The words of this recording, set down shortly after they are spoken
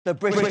The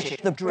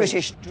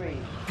British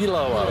dream.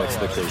 Below our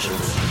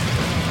expectations.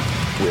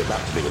 We're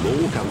back to being a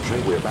normal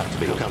country. We're back to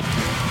being a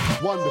country.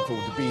 Wonderful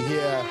to be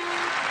here.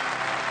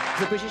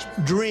 The British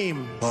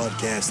Dream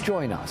podcast.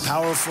 Join us,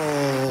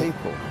 Powerful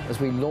people, as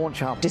we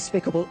launch our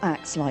despicable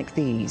acts like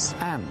these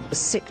and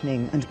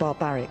sickening and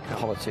barbaric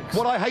politics.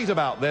 What I hate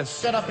about this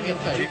is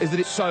that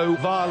it's so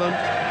violent.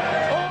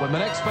 When the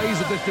next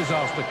phase of this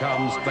disaster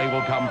comes, they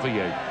will come for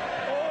you.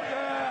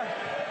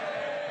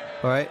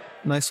 All right,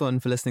 nice one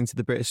for listening to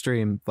the British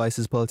Dream,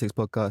 Vice's politics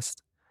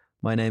podcast.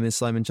 My name is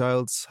Simon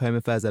Childs, Home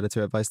Affairs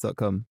Editor at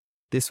Vice.com.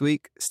 This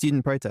week,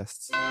 student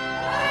protests.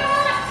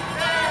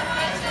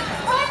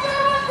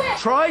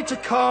 Try to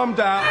calm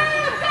down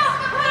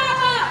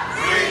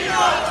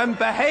and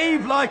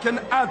behave like an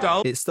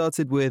adult. It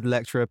started with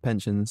lecturer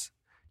pensions.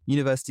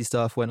 University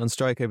staff went on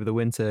strike over the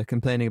winter,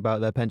 complaining about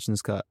their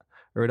pensions cut,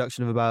 a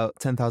reduction of about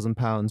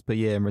 £10,000 per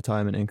year in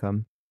retirement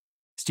income.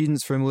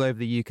 Students from all over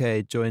the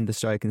UK joined the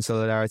strike in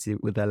solidarity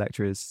with their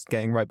lecturers,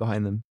 getting right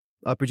behind them.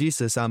 Our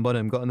producer, Sam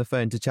Bonham, got on the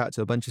phone to chat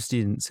to a bunch of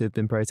students who have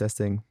been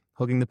protesting,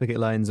 hogging the picket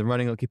lines and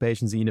running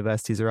occupations at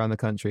universities around the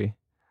country.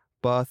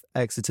 Bath,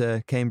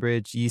 Exeter,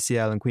 Cambridge,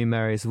 UCL and Queen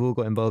Mary's have all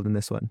got involved in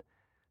this one.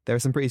 There are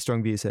some pretty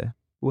strong views here.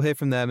 We'll hear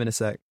from them in a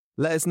sec.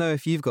 Let us know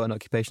if you've got an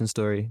occupation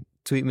story.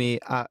 Tweet me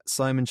at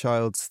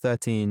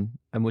SimonChilds13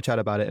 and we'll chat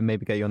about it and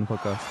maybe get you on the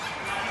podcast.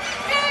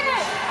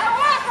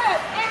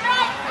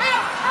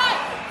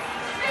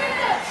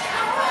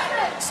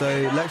 So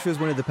lecturers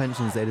wanted the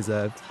pensions they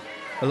deserved.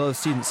 A lot of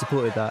students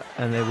supported that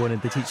and they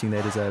wanted the teaching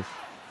they deserved.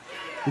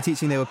 The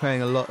teaching they were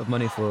paying a lot of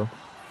money for,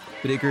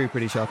 but it grew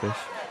pretty sharpish.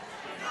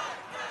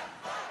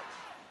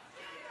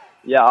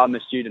 Yeah, I'm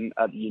a student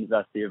at the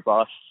University of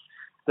Bath.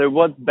 So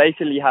what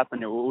basically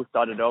happened, it all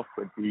started off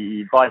with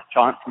the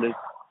Vice-Chancellor's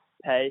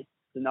pay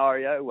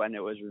scenario when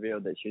it was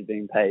revealed that she was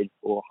being paid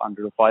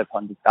 £400,000 or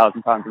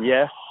 £500,000 a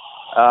year.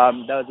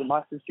 There was a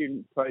massive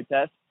student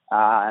protest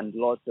and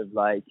lots of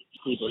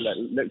people that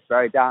looked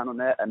very down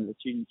on it, and the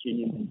student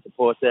union didn't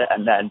support it.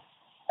 And then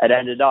it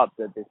ended up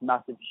that this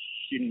massive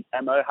student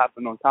demo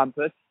happened on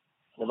campus.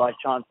 The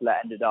Vice-Chancellor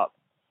ended up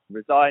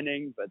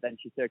resigning, but then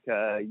she took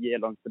a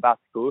year-long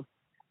sabbatical,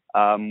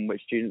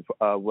 which students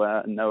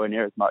were nowhere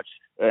near as much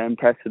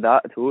impressed with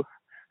that at all,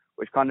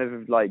 which kind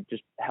of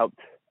just helped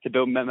to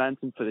build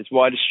momentum for this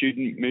wider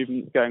student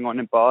movement going on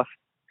in Bath.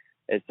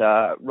 It's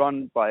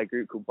run by a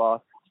group called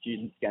Bath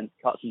Students Against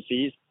Cuts and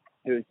Fees,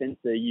 who since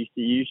the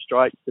UCU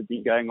strikes have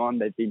been going on,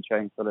 they've been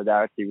showing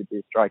solidarity with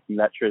the striking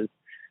lecturers,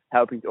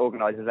 helping to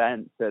organise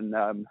events and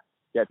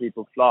get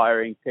people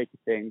flyering,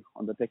 ticketing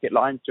on the picket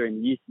lines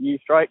during the UCU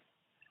strikes.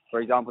 For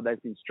example, there's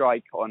been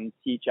strike on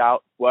teach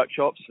out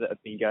workshops that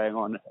have been going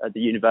on at the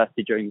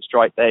university during the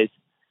strike days.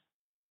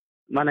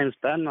 My name's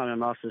Ben. I'm a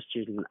master's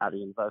student at the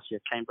University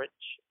of Cambridge.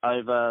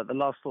 Over the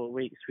last 4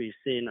 weeks, we've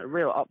seen a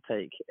real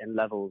uptake in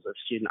levels of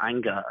student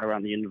anger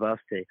around the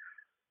university.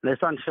 And they're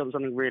starting to feel that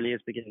something really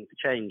is beginning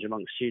to change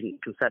amongst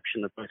student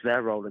conception of both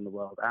their role in the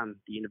world and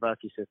the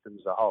university system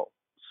as a whole.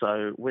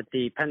 So with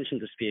the pension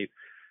dispute,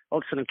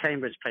 Oxford and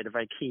Cambridge played a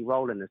very key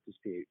role in this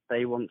dispute.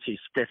 They want to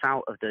split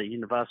out of the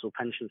universal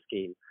pension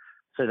scheme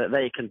so that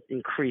they can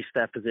increase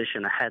their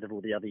position ahead of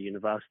all the other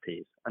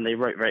universities. And they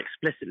wrote very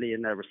explicitly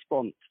in their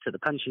response to the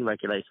pension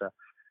regulator,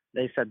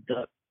 they said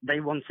that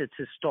they wanted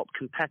to stop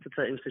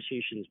competitor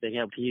institutions being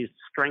able to use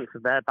the strength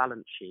of their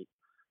balance sheet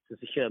to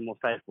secure more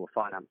favourable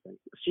financing.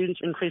 Students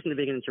are increasingly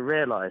beginning to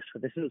realise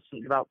that this isn't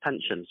simply about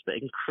pensions, but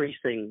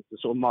increasing the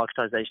sort of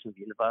marketisation of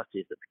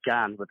universities that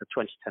began with the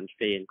 2010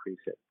 fee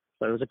increases.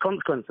 So as a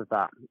consequence of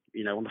that,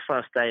 on the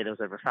first day, there was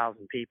over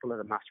 1,000 people at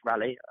a mass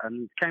rally,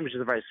 and Cambridge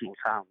is a very small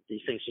town.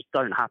 These things just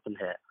don't happen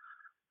here.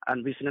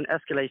 And we've seen an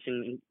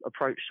escalating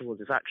approach towards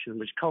this action,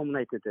 which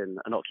culminated in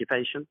an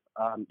occupation.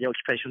 The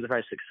occupation was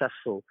very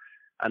successful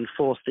and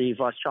forced the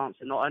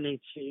Vice-Chancellor not only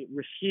to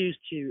refuse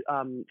to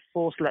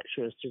force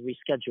lecturers to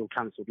reschedule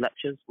cancelled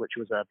lectures, which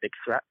was a big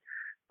threat,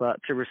 but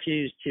to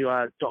refuse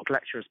to dock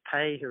lecturers'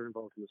 pay who were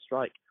involved in the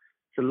strike,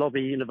 to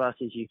lobby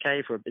Universities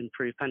UK for an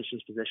improved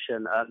pensions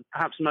position, and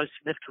perhaps most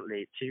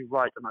significantly, to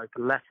write an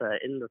open letter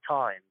in the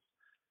Times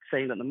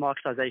saying that the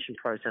marketisation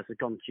process had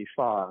gone too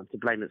far and to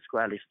blame it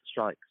squarely for the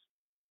strikes.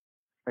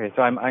 Okay,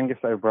 so I'm Angus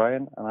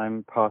O'Brien, and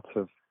I'm part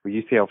of the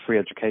UCL Free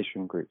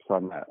Education Group, so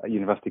I'm at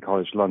University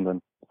College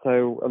London.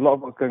 So a lot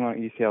of what's going on at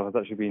UCL has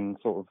actually been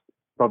sort of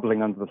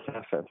bubbling under the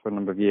surface for a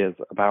number of years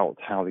about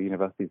how the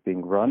university is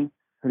being run.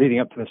 Leading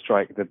up to the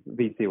strike, the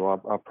VC,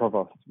 or our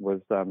provost,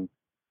 was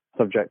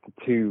subject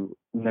to 2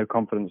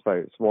 no-confidence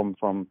votes, one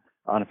from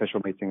an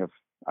unofficial meeting of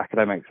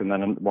academics and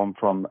then one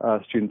from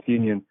Students'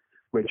 Union,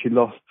 which he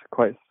lost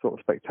quite sort of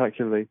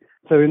spectacularly.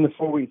 So in the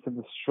 4 weeks of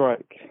the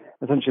strike,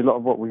 essentially a lot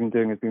of what we've been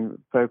doing has been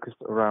focused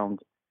around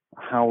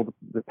how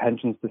the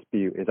pensions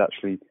dispute is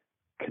actually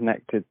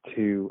connected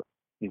to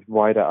these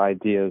wider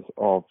ideas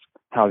of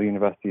how the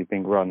university is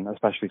being run,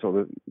 especially sort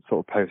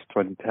of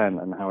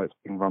post-2010, and how it's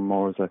being run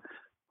more as a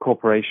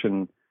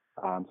corporation,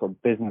 sort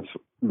of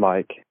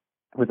business-like,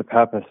 with the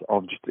purpose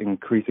of just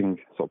increasing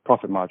sort of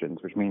profit margins,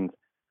 which means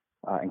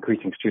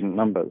increasing student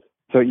numbers.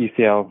 So at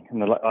UCL, in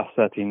the last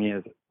 13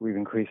 years, we've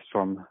increased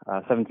from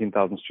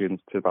 17,000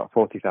 students to about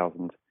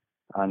 40,000,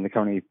 and they're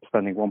currently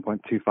spending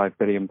 £1.25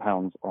 billion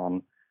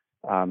on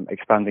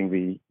expanding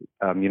the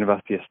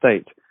university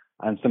estate,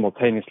 and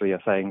simultaneously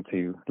are saying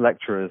to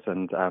lecturers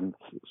and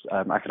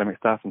academic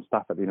staff and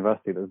staff at the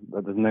university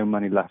that there's no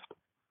money left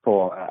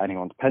for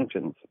anyone's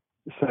pensions.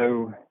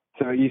 So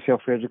at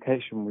UCL Free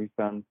Education, we've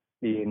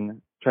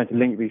been trying to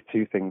link these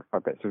two things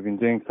quite a bit. So we've been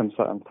doing some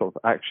sort of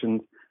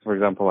actions, for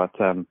example,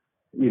 at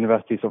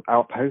University sort of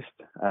outpost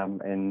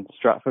in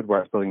Stratford,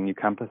 where it's building a new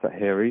campus at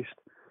Here East.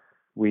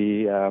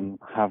 We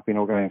have been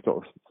organising sort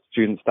of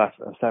student staff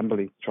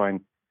assembly to try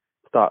and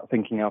start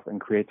thinking up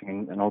and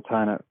creating an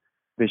alternate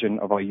vision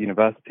of our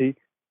university,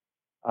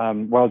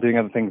 while doing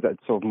other things that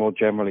sort of more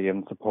generally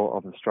in support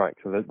of the strike.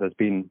 So there's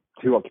been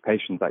two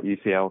occupations at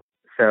UCL.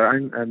 So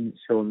I'm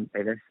Sean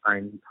Davis.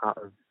 I'm part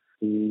of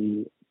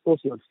the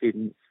 40-odd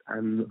students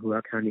who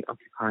are currently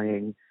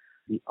occupying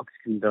the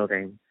Oxygen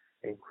building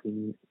in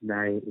Queen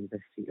Mary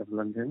University of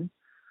London.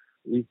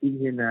 We've been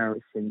here now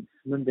since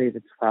Monday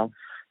the 12th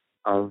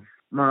of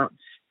March,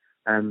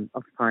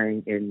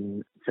 occupying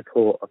in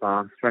support of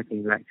our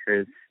striking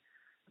lecturers,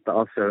 but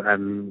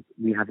also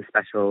we have a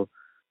special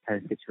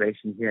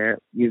situation here.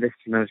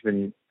 University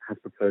management has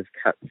proposed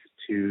cuts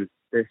to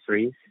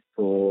bursaries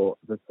for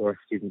the poor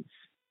students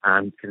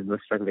and kind of we're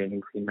struggling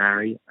in Queen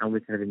Mary, and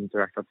we're kind of in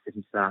direct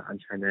opposition to that and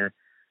trying to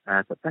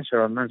put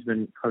pressure on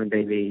management, Colin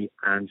Bailey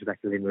and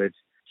Rebecca Linwood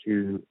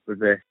to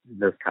reverse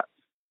those cuts.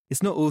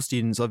 It's not all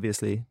students,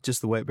 obviously, just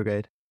the Weight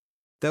Brigade.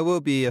 There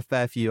will be a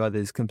fair few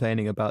others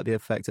complaining about the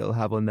effect it'll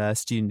have on their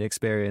student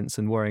experience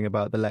and worrying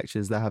about the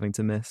lectures they're having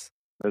to miss.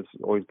 There's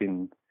always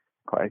been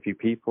quite a few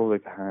people.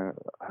 They've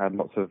had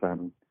lots of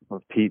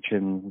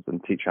teach-ins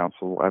and teach-outs,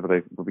 or whatever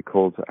they will be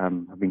called,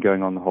 have been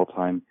going on the whole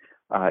time,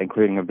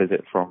 including a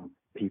visit from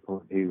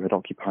people who had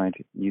occupied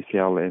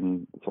UCL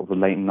in sort of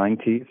the late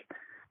 90s,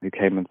 who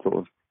came and sort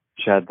of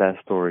shared their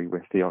story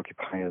with the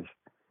occupiers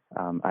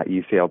at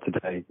UCL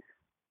today.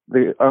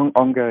 The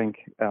ongoing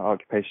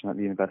occupation at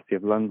the University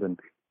of London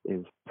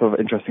is sort of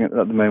interesting at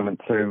the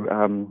moment. So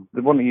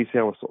the one at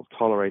UCL was sort of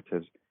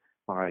tolerated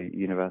by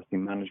university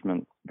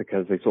management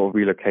because they sort of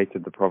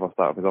relocated the provost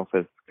out of his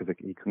office because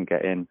he couldn't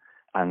get in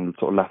and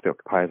sort of left the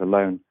occupiers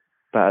alone.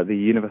 But at the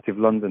University of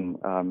London,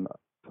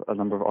 a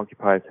number of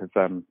occupiers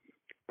have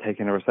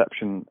taken a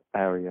reception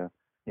area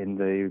in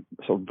the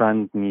sort of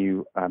brand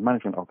new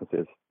management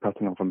offices,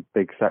 cutting off a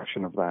big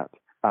section of that.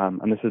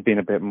 And this has been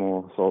a bit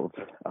more sort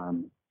of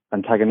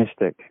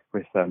antagonistic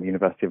with the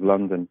University of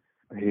London,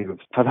 who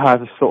have had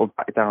to sort of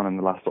back down in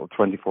the last sort of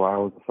 24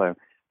 hours or so.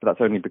 But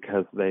that's only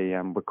because they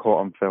were caught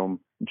on film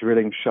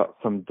drilling shut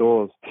some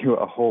doors to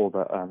a hole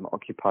that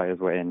occupiers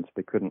were in, so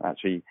they couldn't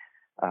actually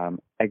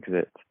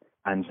exit.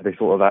 And so they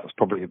thought that was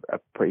probably a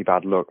pretty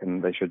bad look,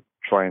 and they should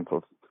try and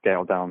sort of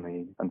scale down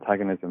the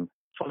antagonism.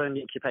 Following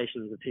the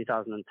occupations of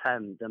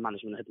 2010, the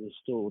management had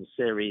installed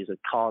a series of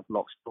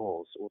card-locked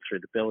doors all through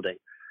the building,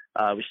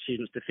 which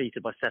students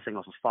defeated by setting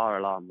off a fire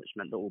alarm, which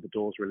meant that all the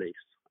doors released.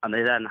 And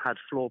they then had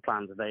floor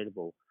plans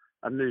available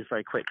and moved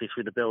very quickly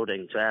through the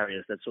building to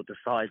areas that sort of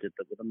decided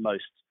that were the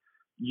most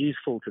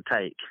useful to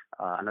take.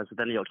 And as with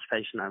any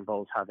occupation, that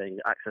involves having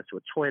access to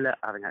a toilet,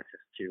 having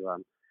access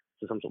to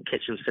some sort of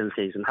kitchen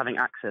facilities, and having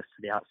access to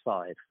the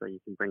outside so you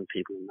can bring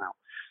people in and out.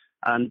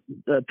 And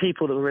the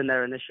people that were in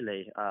there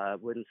initially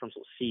were in some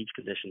sort of siege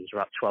conditions for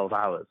about 12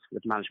 hours,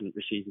 with management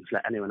refusing to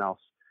let anyone else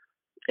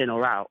in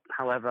or out.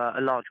 However, a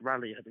large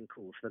rally had been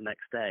called for the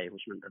next day,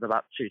 which meant that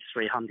about 200 to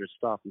 300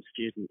 staff and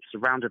students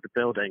surrounded the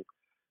building,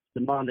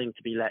 demanding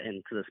to be let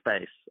into the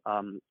space,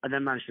 and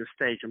then managed to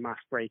stage a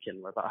mass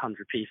break-in where about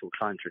 100 people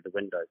climbed through the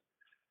windows.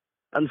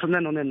 And from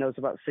then on in, there was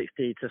about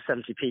 60 to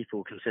 70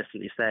 people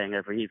consistently staying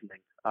every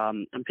evening.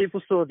 And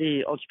people saw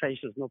the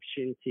occupation as an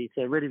opportunity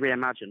to really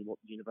reimagine what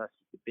the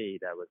university could be.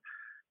 There was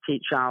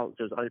teach-outs,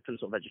 there was open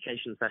sort of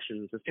education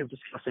sessions, there's people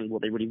discussing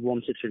what they really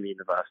wanted from the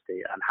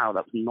university and how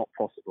that was not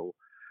possible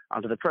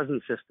under the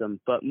present system,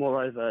 but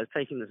moreover,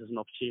 taking this as an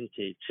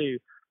opportunity to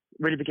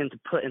really begin to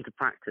put into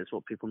practice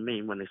what people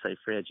mean when they say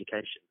free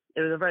education.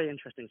 It was a very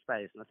interesting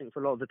space, and I think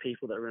for a lot of the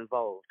people that were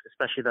involved,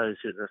 especially those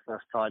who were the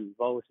first time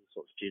involved in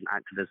sort of student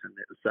activism,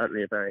 it was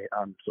certainly a very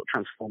sort of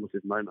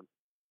transformative moment.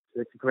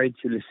 So it's a grade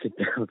 2 listed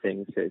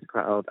building, so it's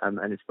quite old, and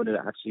it's one of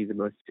actually the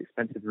most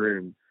expensive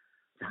room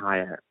to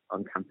hire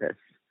on campus.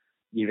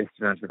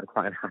 University management are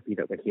quite unhappy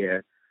that we're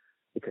here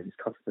because it's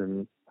cost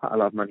them quite a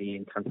lot of money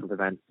in cancelled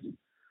events.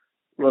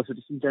 Well, also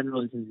just in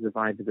general, in terms of the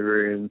vibe of the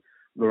room,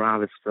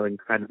 morale is still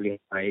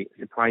incredibly high,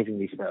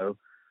 surprisingly so,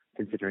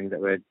 considering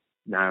that we're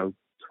now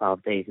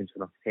 12 days into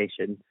an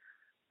occupation.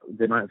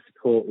 The amount of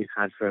support we've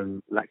had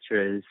from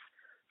lecturers,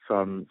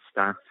 from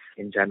staff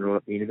in general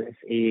at the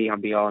university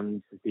and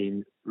beyond has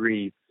been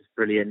really just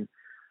brilliant.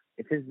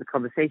 In terms of the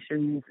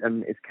conversations,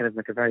 it's kind of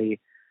like a very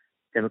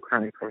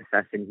democratic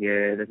process in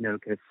here. There's no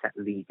kind of set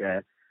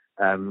leader.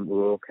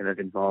 We're all kind of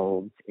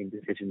involved in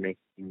decision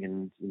making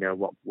and, you know,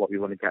 what we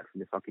want to get from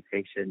this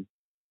occupation.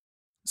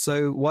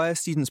 So why are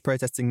students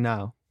protesting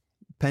now?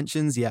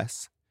 Pensions,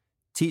 yes.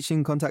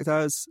 Teaching contact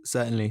hours,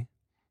 certainly.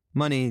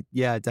 Money,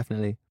 yeah,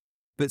 definitely.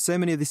 But so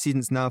many of the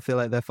students now feel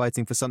like they're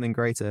fighting for something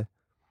greater.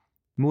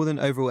 More than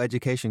overall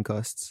education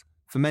costs.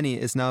 For many,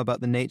 it's now about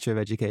the nature of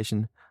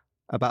education,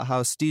 about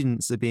how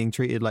students are being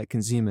treated like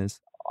consumers.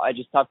 I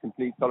just have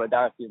complete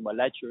solidarity with my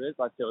lecturers.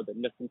 I feel that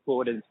looking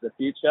forward into the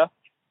future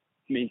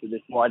means that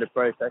this wider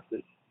process,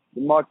 that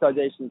the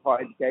marketisation of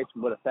higher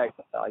education will affect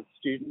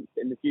students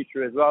in the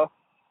future as well,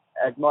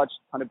 as much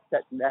kind of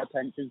protecting their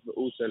pensions, but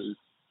also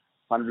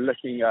kind of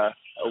looking at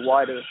a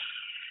wider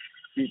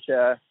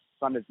future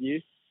kind of view.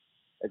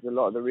 There's a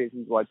lot of the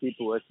reasons why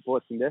people are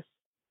supporting this.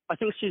 I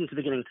think students are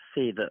beginning to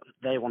see that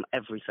they want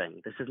everything.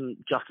 This isn't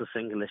just a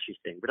single issue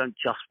thing. We don't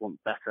just want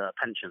better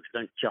pensions. We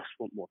don't just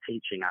want more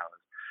teaching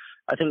hours.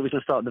 I think we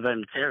can start with the very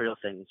material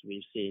things.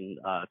 We've seen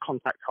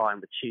contact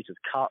time with tutors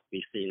cut.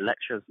 We've seen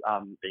lectures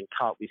being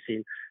cut. We've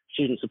seen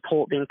student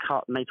support being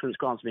cut, maintenance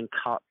grants being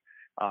cut,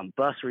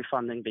 bursary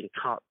funding being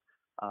cut.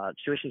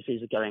 Tuition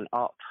fees are going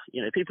up.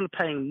 You know, people are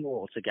paying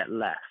more to get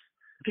less.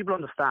 People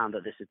understand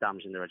that this is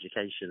damaging their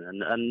education.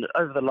 And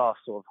over the last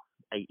sort of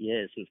 8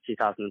 years, since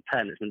 2010,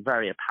 it's been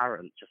very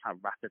apparent just how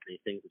rapidly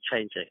things are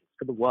changing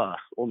for the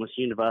worse, almost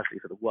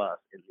universally for the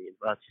worse in the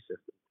university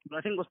system. But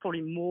I think what's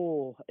probably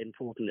more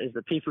important is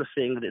that people are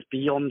seeing that it's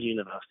beyond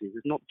universities.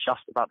 It's not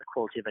just about the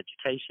quality of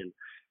education.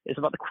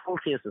 It's about the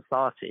quality of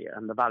society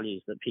and the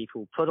values that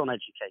people put on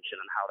education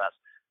and how that's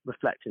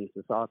reflecting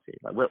society.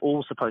 Like, we're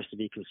all supposed to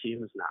be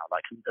consumers now.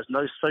 Like, there's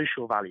no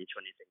social value to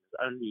anything.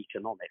 There's only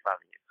economic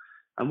value.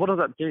 And what does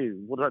that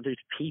do? What does that do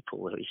to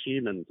people,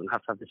 humans, and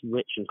have to have this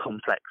rich and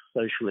complex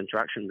social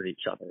interaction with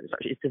each other?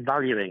 It's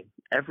devaluing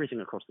everything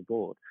across the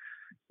board.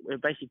 We're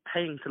basically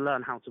paying to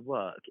learn how to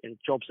work in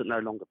jobs that no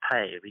longer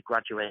pay. We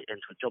graduate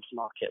into a jobs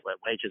market where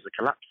wages are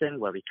collapsing,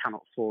 where we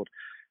cannot afford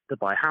to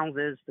buy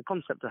houses. The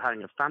concept of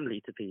having a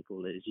family to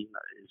people is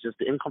just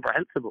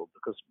incomprehensible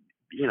because,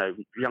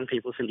 young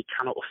people simply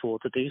cannot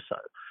afford to do so.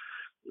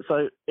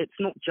 So it's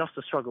not just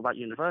a struggle about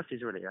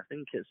universities, really. I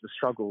think it's the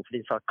struggle for the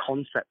entire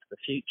concept of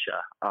the future,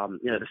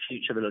 the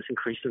future that looks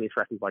increasingly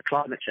threatened by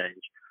climate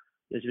change.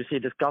 As we see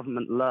this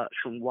government lurch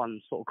from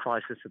one sort of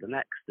crisis to the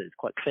next, it's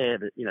quite clear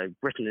that,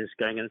 Britain is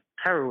going in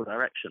a terrible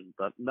direction,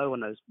 but no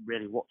one knows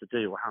really what to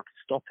do or how to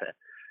stop it.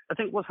 I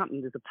think what's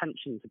happened is the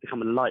pensions have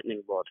become a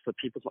lightning rod for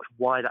people's much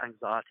wider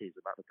anxieties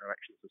about the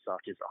direction of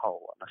society as a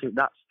whole. And I think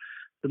that's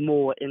the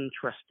more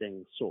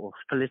interesting sort of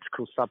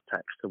political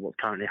subtext to what's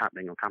currently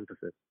happening on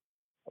campuses.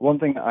 One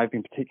thing that I've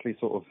been particularly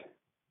sort of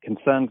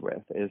concerned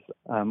with is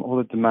all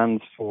the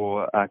demands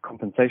for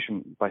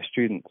compensation by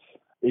students.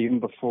 Even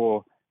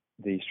before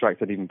the strikes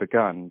had even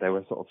begun, there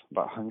were sort of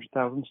about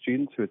 100,000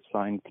 students who had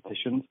signed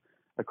petitions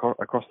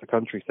across the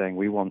country saying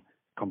we want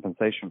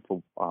compensation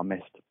for our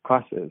missed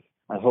classes.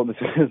 I thought this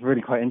was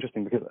really quite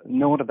interesting because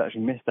no one had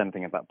actually missed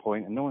anything at that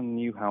point, and no one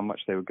knew how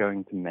much they were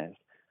going to miss,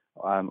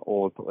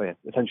 or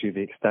essentially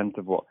the extent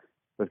of what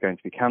was going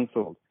to be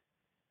cancelled.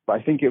 But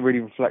I think it really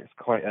reflects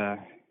quite a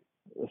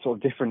sort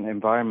of different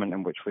environment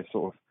in which we're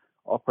sort of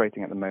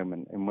operating at the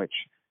moment, in which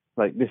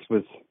this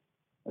was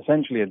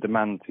essentially a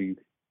demand to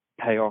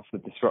pay off the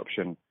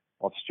disruption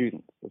of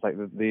students. It's like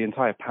the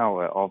entire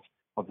power of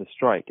the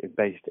strike is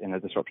based in a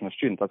disruption of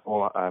students. That's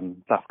all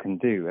staff can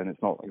do, and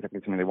it's not exactly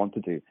something they want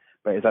to do,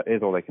 but that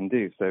is all they can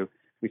do. So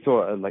we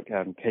saw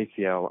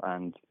KCL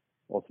and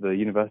also the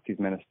university's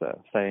minister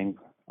saying,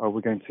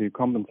 we're going to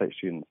compensate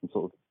students and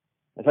sort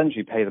of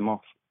essentially pay them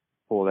off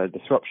for their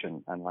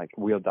disruption and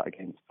wield that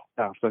against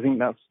staff. So I think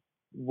that's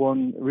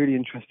one really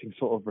interesting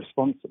sort of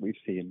response that we've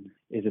seen,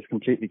 is this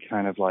completely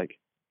kind of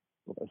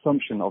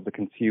assumption of the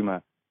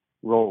consumer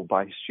role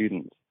by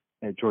students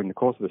during the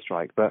course of the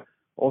strike. But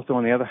also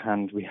on the other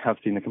hand, we have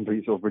seen a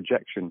complete sort of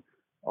rejection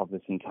of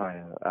this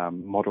entire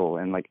model,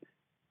 and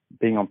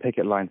being on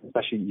picket lines,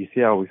 especially at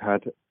UCL, we've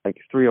had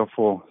 3 or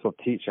 4 sort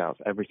of teach outs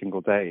every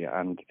single day,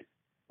 and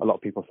a lot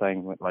of people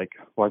saying well,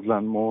 I've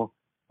learned more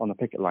on the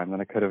picket line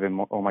than I could have in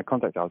all my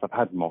contact hours. I've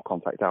had more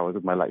contact hours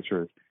with my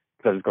lecturers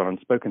because I've gone and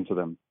spoken to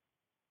them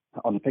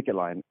on the picket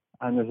line.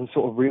 And there's a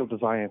sort of real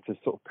desire to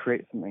sort of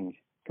create something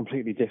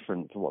completely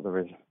different to what there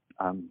is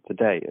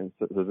today.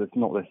 There's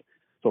not this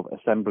sort of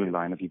assembly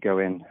line of you go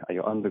in at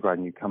your undergrad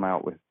and you come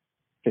out with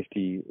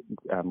 50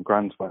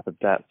 grand's worth of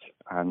debt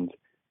and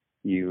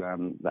you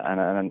and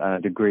a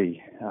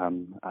degree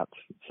at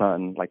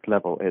certain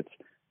level. It's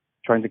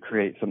trying to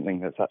create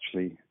something that's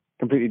actually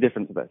completely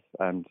different to this,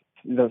 and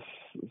that's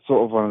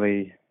sort of one of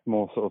the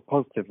more sort of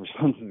positive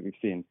responses we've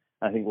seen.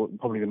 I think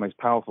probably the most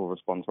powerful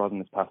response, rather than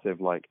this passive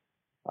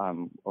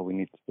we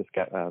need to just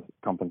get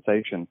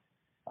compensation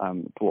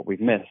for what we've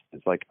missed.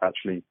 It's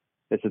actually,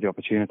 this is the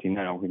opportunity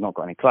now. We've not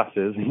got any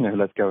classes,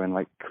 let's go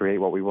and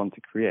create what we want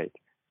to create.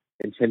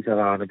 In terms of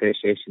our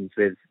negotiations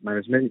with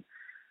management,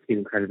 it's been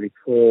incredibly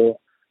poor.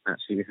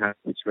 Actually, we've had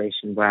a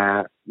situation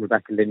where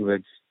Rebecca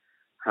Linwood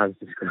has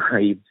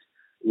described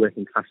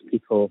working class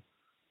people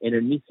in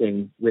a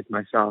meeting with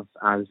myself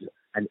as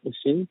an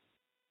issue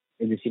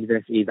in this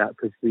university, that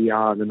because we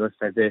are the most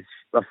diverse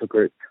buffer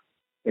group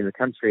in the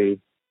country,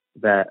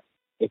 that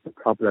it's a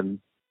problem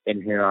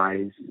in her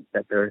eyes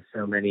that there are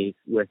so many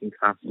working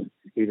class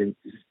students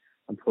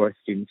and poorer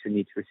students who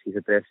need to receive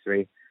a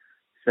bursary.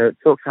 So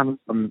talks haven't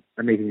gone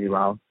amazingly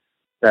well,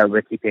 so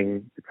we're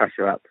keeping the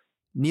pressure up.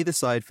 Neither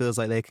side feels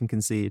like they can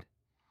concede.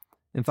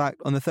 In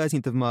fact, on the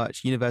 13th of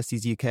March,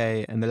 Universities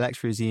UK and the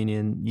Lecturers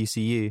Union,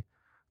 UCU,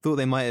 thought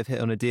they might have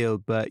hit on a deal,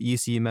 but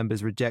UCU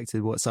members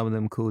rejected what some of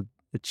them called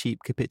a cheap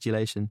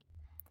capitulation.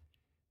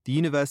 The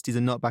universities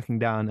are not backing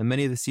down, and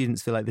many of the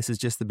students feel like this is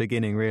just the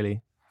beginning,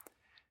 really.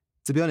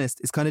 To be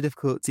honest, it's kind of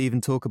difficult to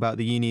even talk about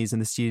the unis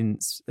and the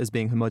students as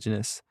being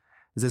homogenous,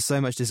 as there's so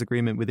much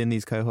disagreement within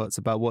these cohorts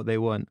about what they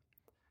want.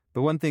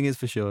 But one thing is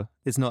for sure,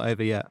 it's not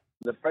over yet.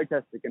 The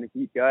protests are going to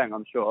keep going,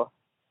 I'm sure.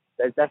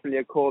 There's definitely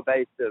a core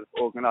base of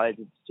organised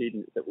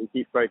students that will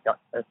keep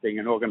protesting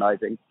and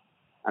organising.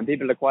 And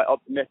people are quite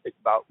optimistic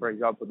about, for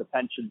example, the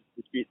pension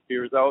dispute to be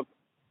resolved.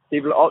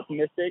 People are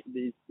optimistic.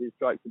 These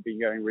strikes have been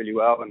going really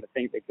well, and I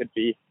think they could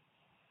be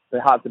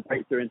perhaps a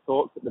breakthrough in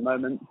talks at the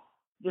moment.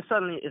 This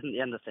certainly isn't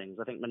the end of things.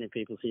 I think many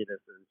people see this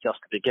as just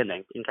the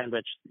beginning. In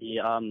Cambridge, the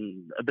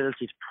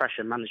ability to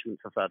pressure management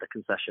for further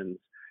concessions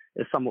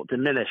is somewhat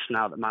diminished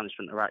now that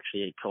management are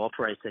actually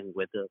cooperating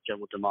with the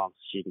general demands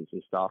of students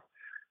and staff.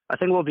 I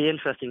think what will be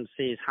interesting to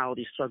see is how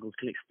these struggles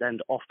can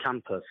extend off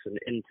campus and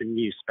into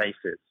new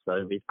spaces.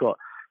 So we've got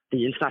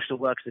the International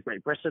Workers of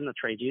Great Britain, the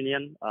trade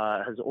union,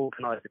 has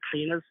organised the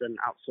cleaners and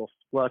outsourced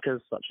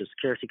workers, such as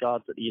security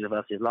guards at the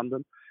University of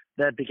London.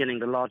 They're beginning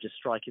the largest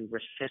strike in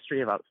British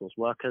history of outsourced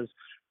workers.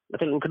 I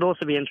think what could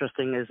also be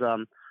interesting is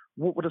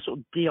what would a sort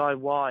of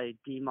DIY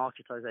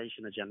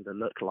demarketisation agenda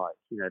look like?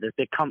 You know, there's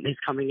big companies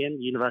coming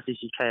in. Universities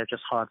UK have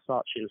just hired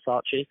Saatchi and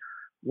Saatchi.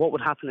 What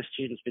would happen if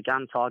students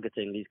began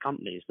targeting these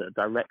companies that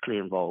are directly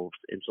involved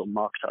in sort of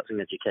marketing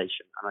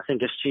education? And I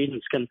think if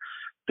students can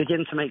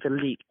begin to make the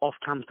leap off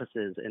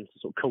campuses into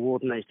sort of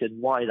coordinated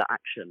wider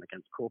action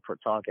against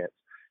corporate targets,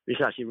 we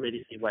should actually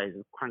really see ways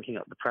of cranking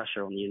up the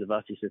pressure on the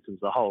university system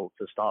as a whole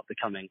to start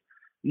becoming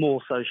more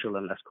social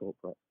and less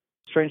corporate.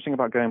 The strange thing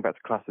about going back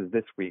to classes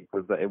this week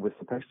was that it was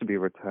supposed to be a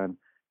return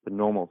to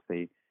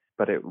normalcy,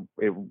 but it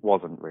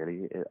wasn't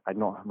really. I'd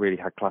not really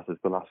had classes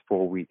the last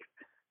 4 weeks,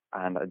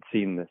 and I'd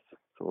seen this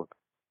sort of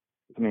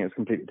something that's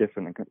completely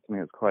different and something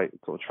that's quite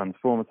sort of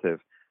transformative.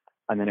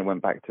 And then it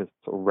went back to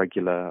sort of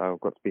regular,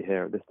 I've got to be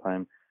here at this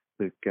time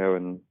to go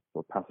and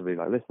sort of passively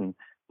listen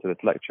to this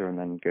lecture and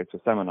then go to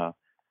a seminar.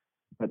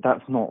 But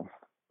that's not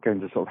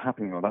going to sort of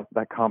happen anymore.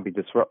 That can't be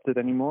disrupted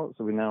anymore.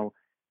 So we now,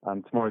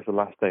 tomorrow's the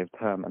last day of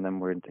term, and then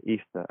we're into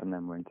Easter, and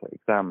then we're into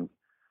exams.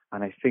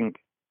 And I think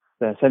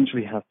there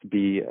essentially has to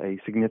be a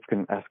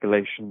significant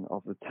escalation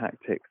of the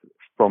tactics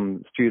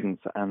from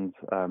students and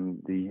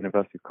the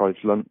University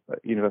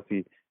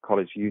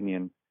College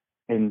Union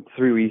in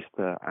through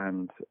Easter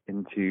and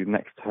into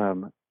next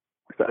term.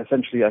 So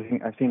essentially, I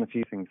think I've seen a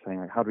few things saying,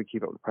 like, how do we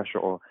keep up the pressure,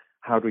 or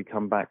how do we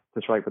come back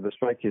to strike? But the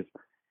strike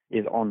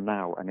is on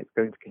now, and it's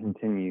going to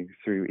continue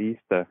through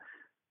Easter.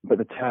 But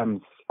the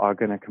terms are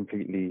going to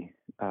completely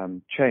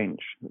change.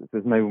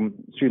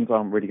 Students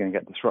aren't really going to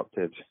get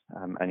disrupted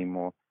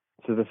anymore.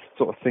 So this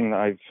sort of thing that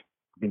I've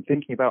been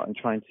thinking about and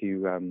trying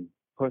to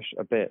push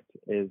a bit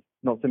is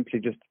not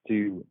simply just to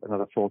do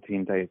another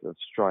 14 days of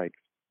strikes,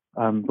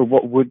 but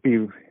what would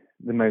be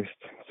the most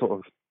sort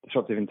of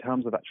disruptive in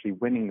terms of actually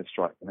winning the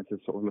strike, and this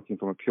is sort of looking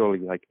from a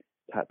purely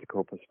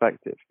tactical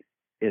perspective,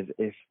 is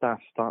if staff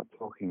start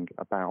talking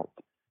about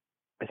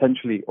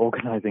essentially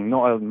organising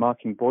not a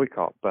marking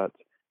boycott, but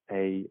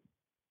I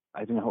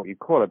don't know what you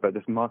call it, but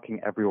just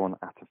marking everyone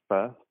at a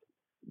first.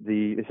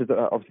 This has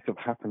obviously sort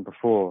of happened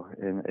before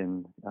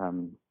in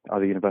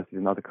other universities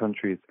in other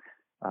countries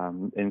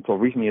in sort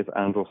of recent years,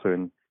 and also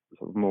in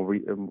sort of more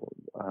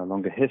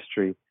longer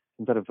history.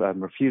 Instead of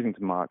refusing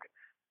to mark,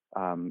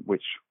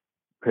 which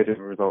could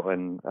result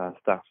in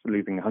staff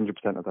losing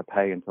 100% of their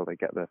pay until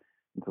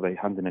they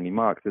hand in any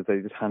marks, is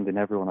they just hand in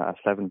everyone at a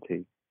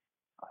 70.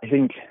 I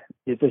think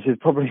this is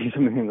probably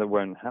something that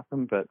won't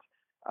happen, but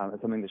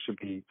it's something that should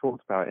be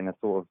talked about in a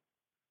sort of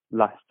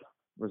last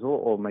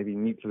resort, or maybe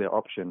nuclear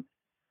option.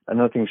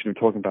 Another thing we should be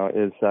talking about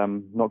is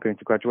not going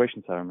to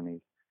graduation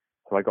ceremonies.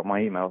 So I got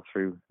my email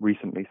through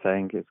recently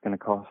saying it's going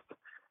to cost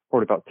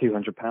probably about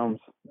 £200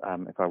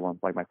 if I want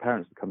my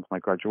parents to come to my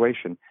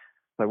graduation.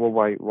 Like, well,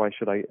 why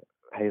should I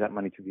pay that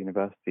money to the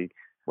university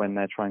when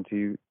they're trying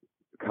to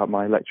cut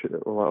my lecture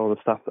or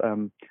the staff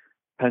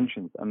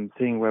pensions? And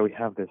seeing where we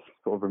have this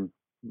sort of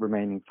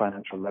remaining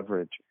financial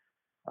leverage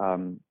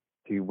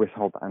to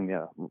withhold and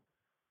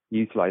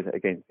utilise it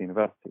against the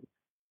university.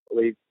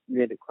 We've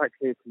made it quite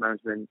clear to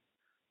management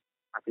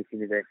at this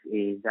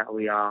university that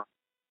we are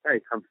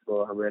very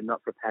comfortable and we're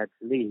not prepared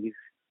to leave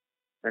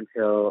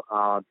until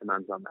our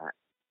demands are met.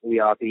 We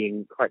are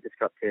being quite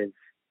disruptive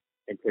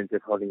in terms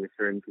of holding this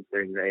room,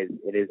 considering that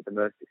it is the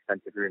most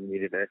expensive room in the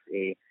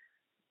university.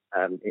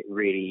 It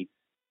really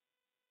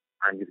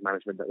angers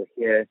management that we're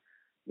here.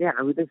 Yeah,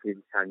 and we're basically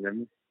just telling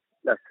them,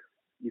 look,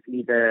 you can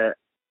either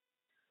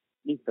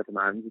meet the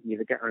demands, you can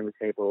either get around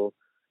the table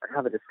and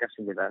have a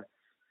discussion with us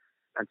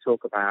and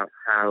talk about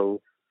how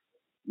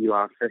you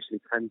are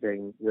socially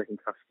cleansing working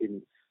class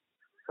students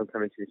from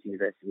coming to this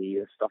university,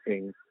 you're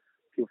stopping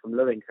people from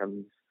low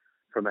incomes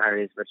from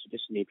areas where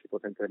traditionally people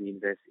don't go to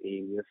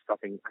university. We're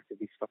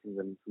actively stopping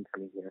them from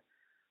coming here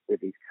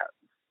with these cuts.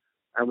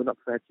 And we're not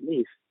prepared to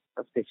leave.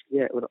 That's basically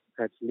it. We're not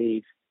prepared to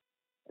leave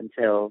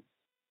until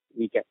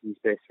we get these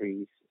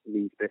bursaries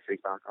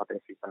back, our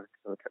bursaries back,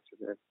 so cuts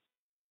reversed.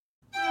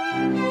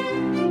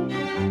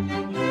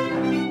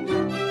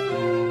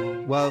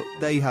 Well,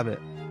 there you have it.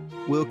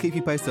 We'll keep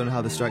you posted on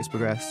how the strikes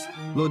progress.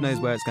 Lord knows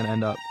where it's going to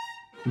end up.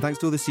 And thanks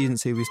to all the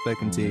students who we've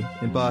spoken to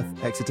in Bath,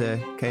 Exeter,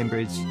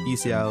 Cambridge,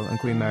 UCL and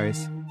Queen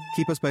Mary's.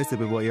 Keep us posted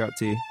with what you're up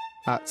to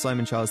at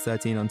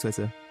SimonCharles13 on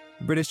Twitter.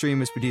 The British Dream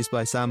was produced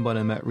by Sam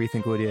Bonham at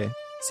Rethink Audio.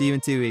 See you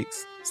in 2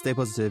 weeks. Stay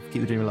positive,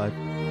 keep the dream alive.